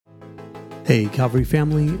Hey, Calvary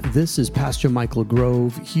family, this is Pastor Michael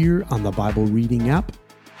Grove here on the Bible Reading app.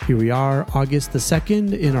 Here we are, August the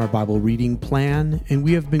 2nd, in our Bible reading plan, and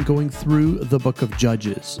we have been going through the book of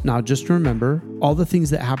Judges. Now, just remember, all the things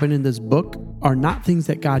that happen in this book are not things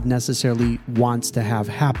that God necessarily wants to have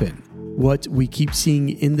happen. What we keep seeing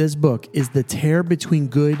in this book is the tear between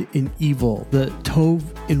good and evil, the Tov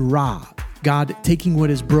and Ra. God taking what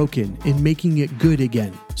is broken and making it good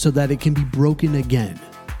again so that it can be broken again.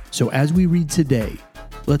 So as we read today,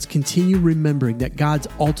 let's continue remembering that God's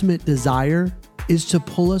ultimate desire is to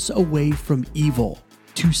pull us away from evil,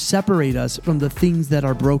 to separate us from the things that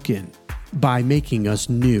are broken by making us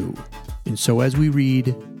new. And so as we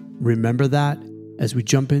read, remember that as we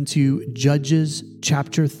jump into Judges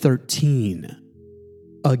chapter 13.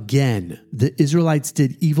 Again, the Israelites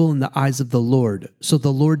did evil in the eyes of the Lord, so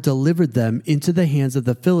the Lord delivered them into the hands of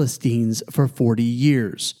the Philistines for 40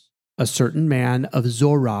 years. A certain man of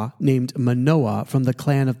Zorah named Manoah from the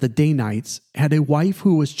clan of the Danites had a wife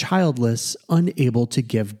who was childless, unable to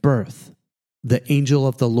give birth. The angel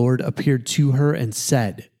of the Lord appeared to her and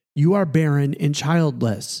said, "You are barren and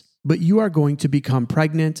childless, but you are going to become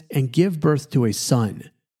pregnant and give birth to a son.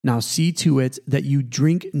 Now see to it that you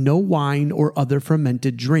drink no wine or other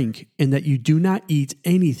fermented drink, and that you do not eat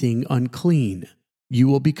anything unclean. You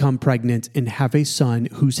will become pregnant and have a son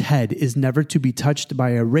whose head is never to be touched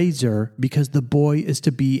by a razor, because the boy is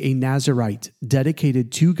to be a Nazirite, dedicated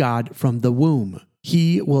to God from the womb.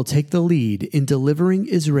 He will take the lead in delivering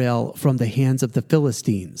Israel from the hands of the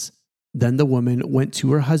Philistines." Then the woman went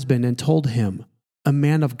to her husband and told him, "A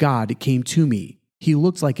man of God came to me. He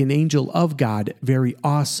looks like an angel of God, very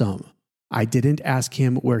awesome. I didn't ask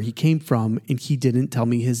him where he came from, and he didn't tell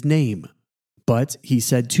me his name. But he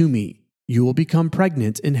said to me, 'You will become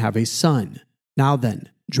pregnant and have a son. Now then,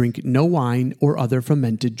 drink no wine or other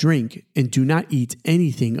fermented drink, and do not eat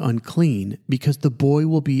anything unclean, because the boy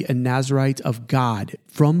will be a Nazirite of God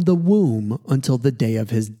from the womb until the day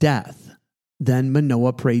of his death.' Then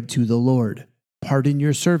Manoah prayed to the Lord, 'Pardon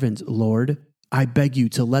your servant, Lord. I beg you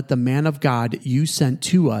to let the man of God you sent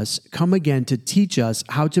to us come again to teach us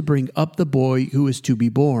how to bring up the boy who is to be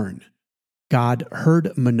born.' God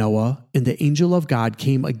heard Manoah, and the angel of God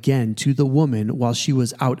came again to the woman while she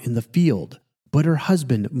was out in the field. But her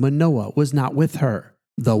husband Manoah was not with her.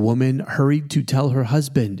 The woman hurried to tell her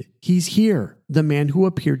husband, 'He's here, the man who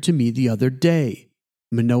appeared to me the other day.'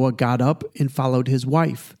 Manoah got up and followed his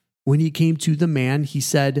wife. When he came to the man, he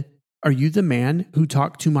said, 'Are you the man who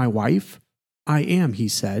talked to my wife?' 'I am,' he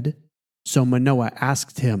said. So Manoah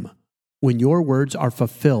asked him, 'When your words are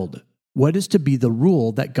fulfilled, what is to be the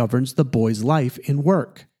rule that governs the boy's life and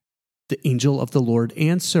work?' The angel of the Lord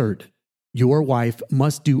answered, 'Your wife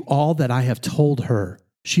must do all that I have told her.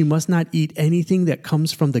 She must not eat anything that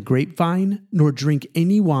comes from the grapevine, nor drink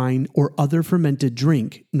any wine or other fermented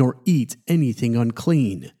drink, nor eat anything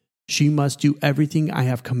unclean. She must do everything I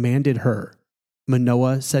have commanded her.'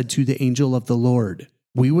 Manoah said to the angel of the Lord,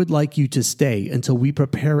 'We would like you to stay until we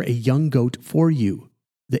prepare a young goat for you.'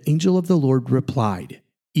 The angel of the Lord replied,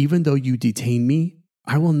 'Even though you detain me,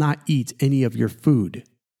 I will not eat any of your food.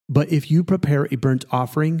 But if you prepare a burnt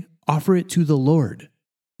offering, offer it to the Lord.'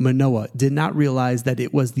 Manoah did not realize that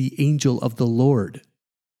it was the angel of the Lord.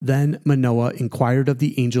 Then Manoah inquired of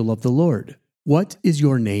the angel of the Lord, 'What is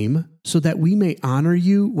your name, so that we may honor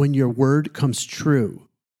you when your word comes true?'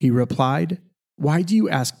 He replied, 'Why do you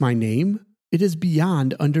ask my name? It is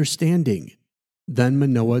beyond understanding.' Then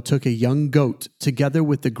Manoah took a young goat together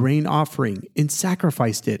with the grain offering and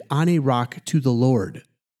sacrificed it on a rock to the Lord.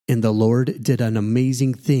 And the Lord did an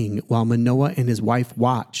amazing thing while Manoah and his wife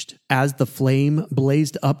watched. As the flame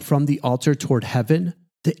blazed up from the altar toward heaven,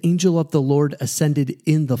 the angel of the Lord ascended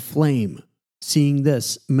in the flame. Seeing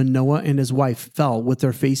this, Manoah and his wife fell with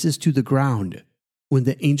their faces to the ground. When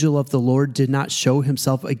the angel of the Lord did not show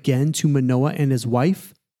himself again to Manoah and his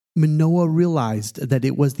wife, Manoah realized that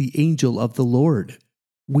it was the angel of the Lord.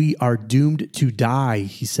 'We are doomed to die,'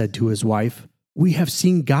 he said to his wife. 'We have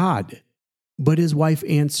seen God.' But his wife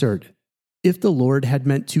answered, 'If the Lord had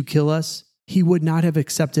meant to kill us, he would not have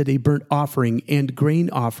accepted a burnt offering and grain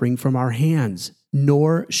offering from our hands,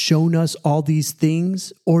 nor shown us all these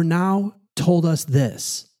things, or now told us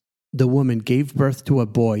this.' The woman gave birth to a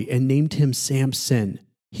boy and named him Samson.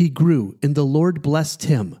 He grew, and the Lord blessed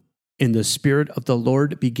him. And the Spirit of the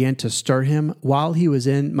Lord began to stir him while he was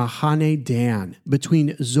in Mahane Dan,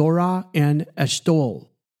 between Zorah and Eshtaol.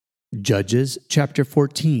 Judges chapter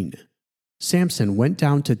 14. Samson went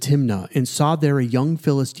down to Timnah and saw there a young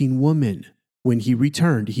Philistine woman. When he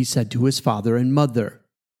returned, he said to his father and mother,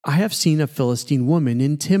 "I have seen a Philistine woman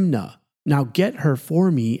in Timnah. Now get her for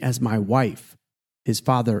me as my wife." His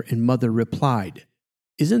father and mother replied,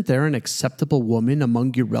 "Isn't there an acceptable woman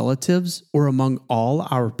among your relatives or among all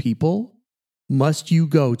our people? Must you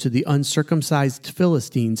go to the uncircumcised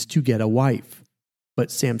Philistines to get a wife?"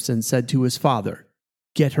 But Samson said to his father,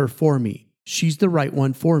 "Get her for me. She's the right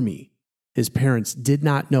one for me." His parents did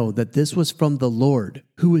not know that this was from the Lord,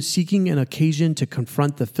 who was seeking an occasion to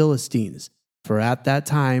confront the Philistines, for at that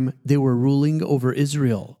time they were ruling over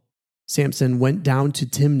Israel. Samson went down to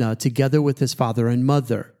Timnah together with his father and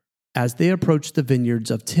mother. As they approached the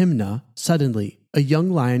vineyards of Timnah, suddenly a young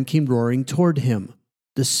lion came roaring toward him.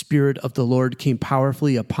 The Spirit of the Lord came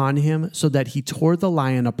powerfully upon him, so that he tore the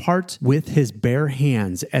lion apart with his bare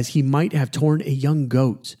hands, as he might have torn a young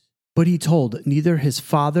goat. But he told neither his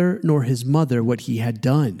father nor his mother what he had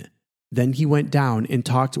done. Then he went down and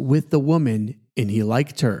talked with the woman, and he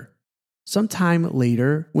liked her. Some time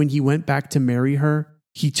later, when he went back to marry her,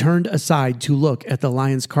 he turned aside to look at the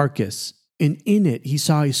lion's carcass, and in it he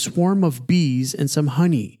saw a swarm of bees and some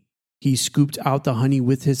honey. He scooped out the honey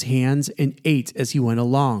with his hands and ate as he went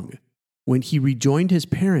along. When he rejoined his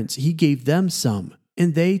parents, he gave them some,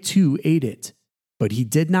 and they too ate it. But he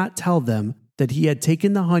did not tell them that he had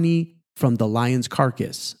taken the honey from the lion's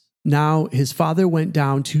carcass. Now his father went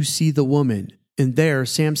down to see the woman, and there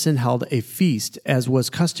Samson held a feast, as was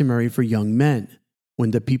customary for young men.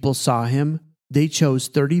 When the people saw him, they chose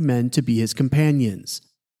 30 men to be his companions.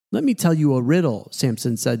 "Let me tell you a riddle,"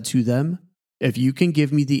 Samson said to them. "If you can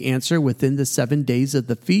give me the answer within the 7 days of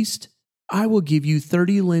the feast, I will give you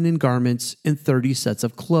 30 linen garments and 30 sets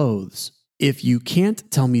of clothes. If you can't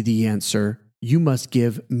tell me the answer, you must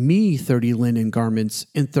give me 30 linen garments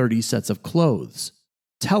and 30 sets of clothes."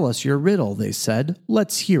 "Tell us your riddle," they said.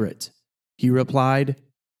 "Let's hear it." He replied,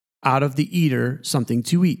 "Out of the eater, something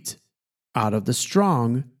to eat. Out of the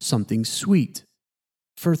strong, something sweet."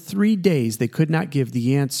 For 3 days they could not give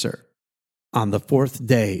the answer. On the 4th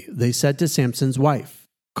day, they said to Samson's wife,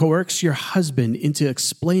 "Coerce your husband into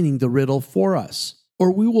explaining the riddle for us,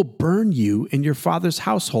 or we will burn you and your father's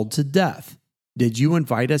household to death. Did you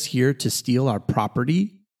invite us here to steal our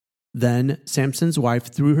property?" Then Samson's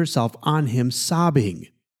wife threw herself on him, sobbing,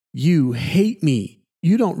 "You hate me.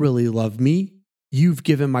 You don't really love me. You've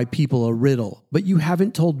given my people a riddle, but you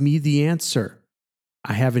haven't told me the answer."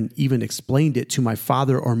 "I haven't even explained it to my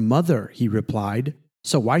father or mother," he replied.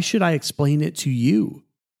 "So why should I explain it to you?"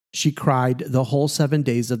 She cried the whole 7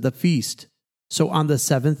 days of the feast. So on the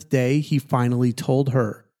 7th day he finally told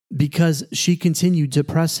her, because she continued to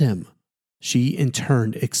press him. She in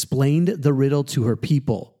turn explained the riddle to her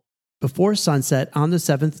people. Before sunset on the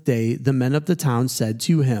 7th day, the men of the town said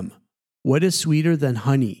to him, "What is sweeter than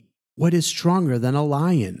honey? What is stronger than a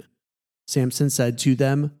lion?" Samson said to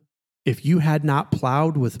them, "If you had not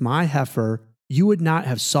plowed with my heifer, you would not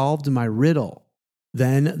have solved my riddle."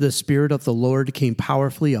 Then the Spirit of the Lord came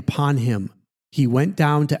powerfully upon him. He went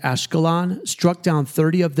down to Ashkelon, struck down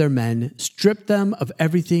 30 of their men, stripped them of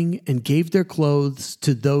everything, and gave their clothes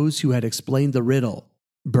to those who had explained the riddle.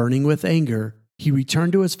 Burning with anger, he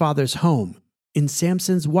returned to his father's home, and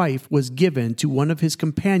Samson's wife was given to one of his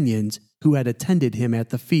companions who had attended him at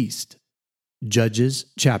the feast. Judges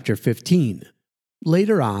chapter 15.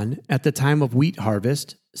 Later on, at the time of wheat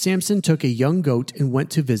harvest, Samson took a young goat and went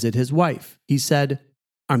to visit his wife. He said,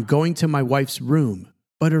 "I'm going to my wife's room,"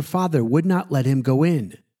 but her father would not let him go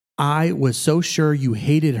in. "I was so sure you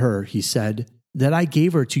hated her," he said, "that I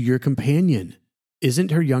gave her to your companion.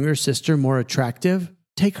 Isn't her younger sister more attractive?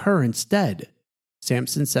 Take her instead."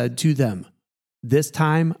 Samson said to them, "This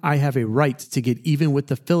time I have a right to get even with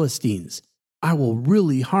the Philistines. I will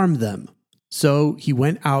really harm them." So he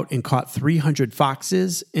went out and caught 300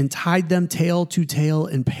 foxes and tied them tail to tail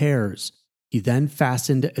in pairs. He then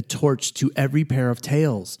fastened a torch to every pair of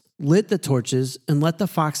tails, lit the torches, and let the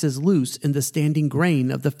foxes loose in the standing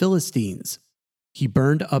grain of the Philistines. He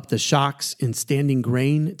burned up the shocks and standing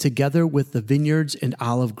grain together with the vineyards and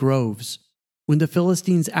olive groves. When the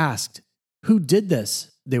Philistines asked, "Who did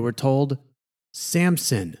this?" they were told,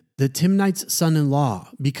 "Samson, the Timnite's son-in-law,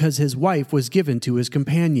 because his wife was given to his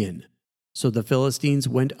companion." So the Philistines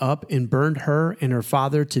went up and burned her and her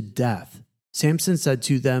father to death. Samson said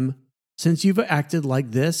to them, "Since you've acted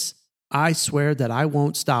like this, I swear that I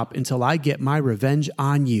won't stop until I get my revenge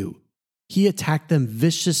on you." He attacked them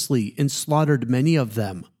viciously and slaughtered many of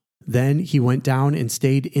them. Then he went down and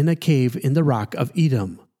stayed in a cave in the rock of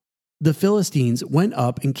Edom. The Philistines went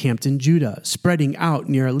up and camped in Judah, spreading out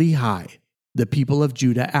near Lehi. The people of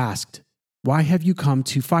Judah asked, "Why have you come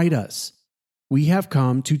to fight us?" "We have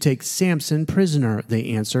come to take Samson prisoner," they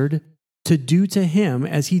answered, "to do to him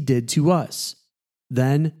as he did to us."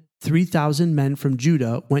 Then 3,000 men from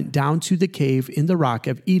Judah went down to the cave in the rock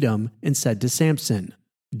of Edom and said to Samson,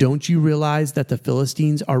 "Don't you realize that the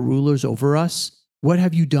Philistines are rulers over us? What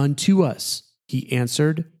have you done to us?" He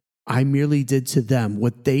answered, "I merely did to them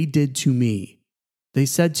what they did to me." They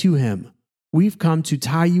said to him, "We've come to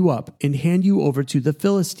tie you up and hand you over to the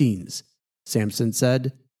Philistines." Samson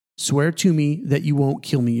said, "Swear to me that you won't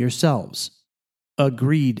kill me yourselves."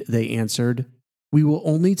 "Agreed," they answered. "We will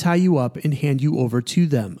only tie you up and hand you over to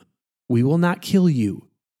them. We will not kill you."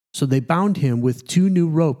 So they bound him with 2 new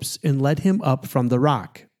ropes and led him up from the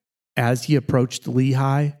rock. As he approached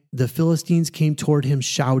Lehi, the Philistines came toward him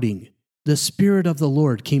shouting. The Spirit of the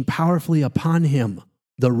Lord came powerfully upon him.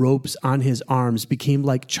 The ropes on his arms became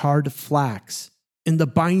like charred flax, and the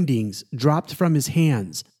bindings dropped from his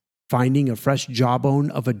hands. Finding a fresh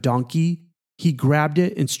jawbone of a donkey, he grabbed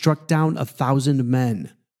it and struck down 1,000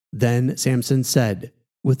 men. Then Samson said,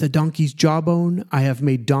 "With the donkey's jawbone, I have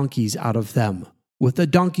made donkeys out of them. With the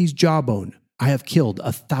donkey's jawbone, I have killed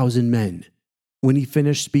 1,000 men." When he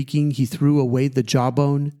finished speaking, he threw away the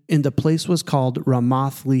jawbone, and the place was called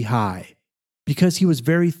Ramoth Lehi. Because he was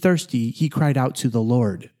very thirsty, he cried out to the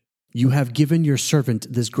Lord, "You have given your servant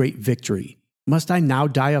this great victory. Must I now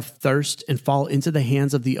die of thirst and fall into the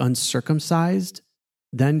hands of the uncircumcised?"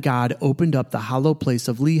 Then God opened up the hollow place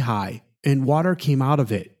of Lehi, and water came out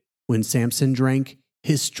of it. When Samson drank,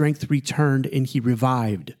 his strength returned and he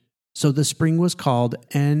revived. So the spring was called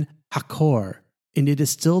En Hakor, and it is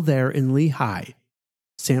still there in Lehi.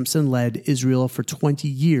 Samson led Israel for 20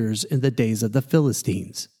 years in the days of the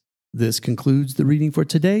Philistines. This concludes the reading for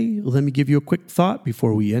today. Let me give you a quick thought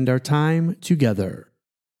before we end our time together.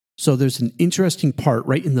 So there's an interesting part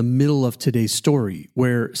right in the middle of today's story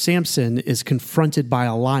where Samson is confronted by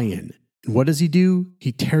a lion. And what does he do?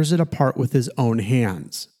 He tears it apart with his own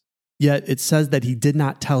hands. Yet it says that he did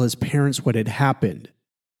not tell his parents what had happened.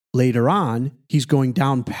 Later on, he's going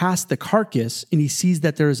down past the carcass and he sees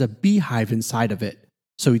that there is a beehive inside of it.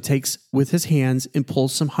 So he takes with his hands and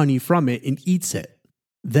pulls some honey from it and eats it.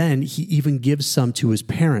 Then he even gives some to his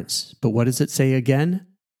parents. But what does it say again?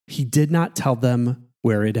 He did not tell them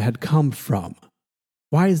where it had come from.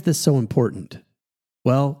 Why is this so important?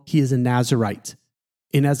 Well, he is a Nazirite.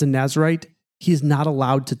 And as a Nazirite, he is not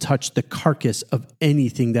allowed to touch the carcass of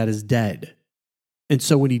anything that is dead. And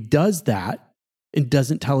so when he does that and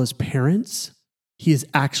doesn't tell his parents, he is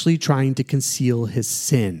actually trying to conceal his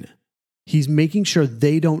sin. He's making sure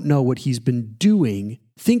they don't know what he's been doing,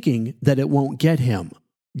 thinking that it won't get him.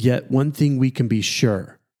 Yet one thing we can be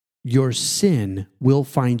sure, your sin will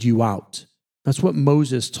find you out. That's what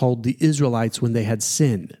Moses told the Israelites when they had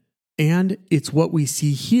sinned. And it's what we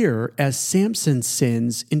see here as Samson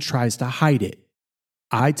sins and tries to hide it.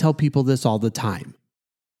 I tell people this all the time.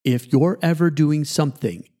 If you're ever doing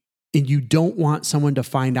something and you don't want someone to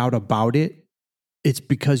find out about it, it's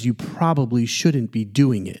because you probably shouldn't be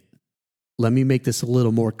doing it. Let me make this a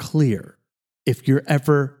little more clear. If you're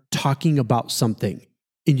ever talking about something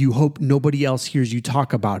and you hope nobody else hears you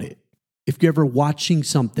talk about it, if you're ever watching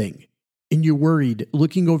something and you're worried,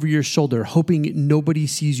 looking over your shoulder, hoping nobody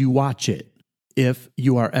sees you watch it, if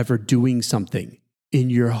you are ever doing something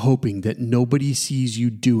and you're hoping that nobody sees you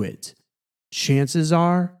do it, chances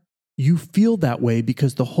are you feel that way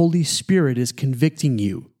because the Holy Spirit is convicting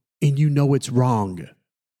you and you know it's wrong.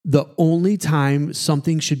 The only time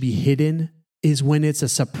something should be hidden is when it's a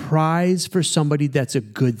surprise for somebody that's a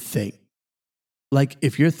good thing. Like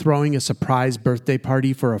if you're throwing a surprise birthday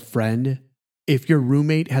party for a friend, if your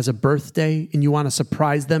roommate has a birthday and you want to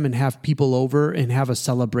surprise them and have people over and have a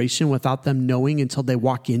celebration without them knowing until they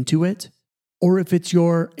walk into it, or if it's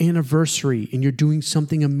your anniversary and you're doing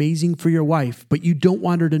something amazing for your wife, but you don't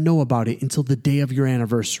want her to know about it until the day of your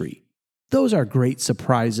anniversary. Those are great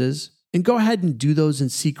surprises, and go ahead and do those in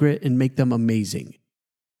secret and make them amazing.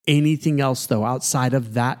 Anything else, though, outside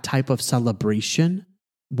of that type of celebration,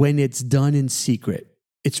 when it's done in secret,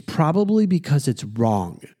 it's probably because it's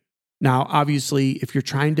wrong. Now, obviously, if you're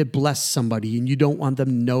trying to bless somebody and you don't want them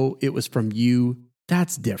to know it was from you,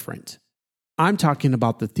 that's different. I'm talking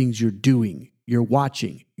about the things you're doing, you're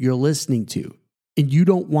watching, you're listening to, and you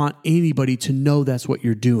don't want anybody to know that's what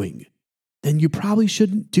you're doing. Then you probably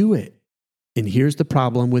shouldn't do it. And here's the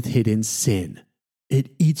problem with hidden sin.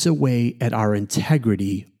 It eats away at our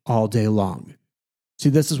integrity all day long. See,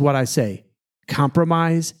 this is what I say.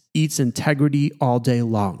 Compromise eats integrity all day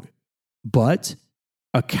long. But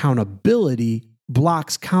accountability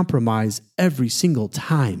blocks compromise every single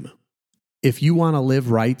time. If you want to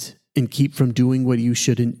live right and keep from doing what you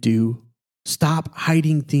shouldn't do, stop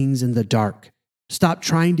hiding things in the dark. Stop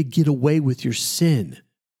trying to get away with your sin.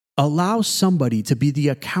 Allow somebody to be the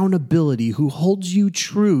accountability who holds you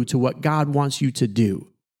true to what God wants you to do.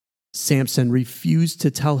 Samson refused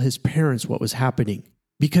to tell his parents what was happening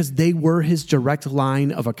because they were his direct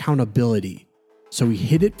line of accountability. So he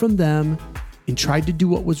hid it from them and tried to do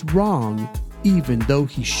what was wrong, even though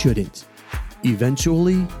he shouldn't.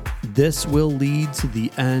 Eventually, this will lead to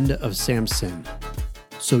the end of Samson.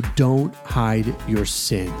 So don't hide your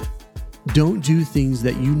sin. Don't do things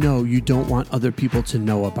that you know you don't want other people to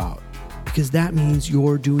know about, because that means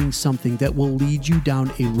you're doing something that will lead you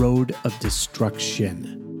down a road of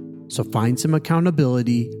destruction. So find some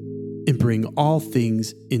accountability and bring all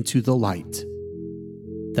things into the light.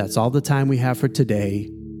 That's all the time we have for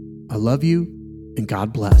today. I love you, and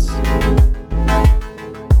God bless.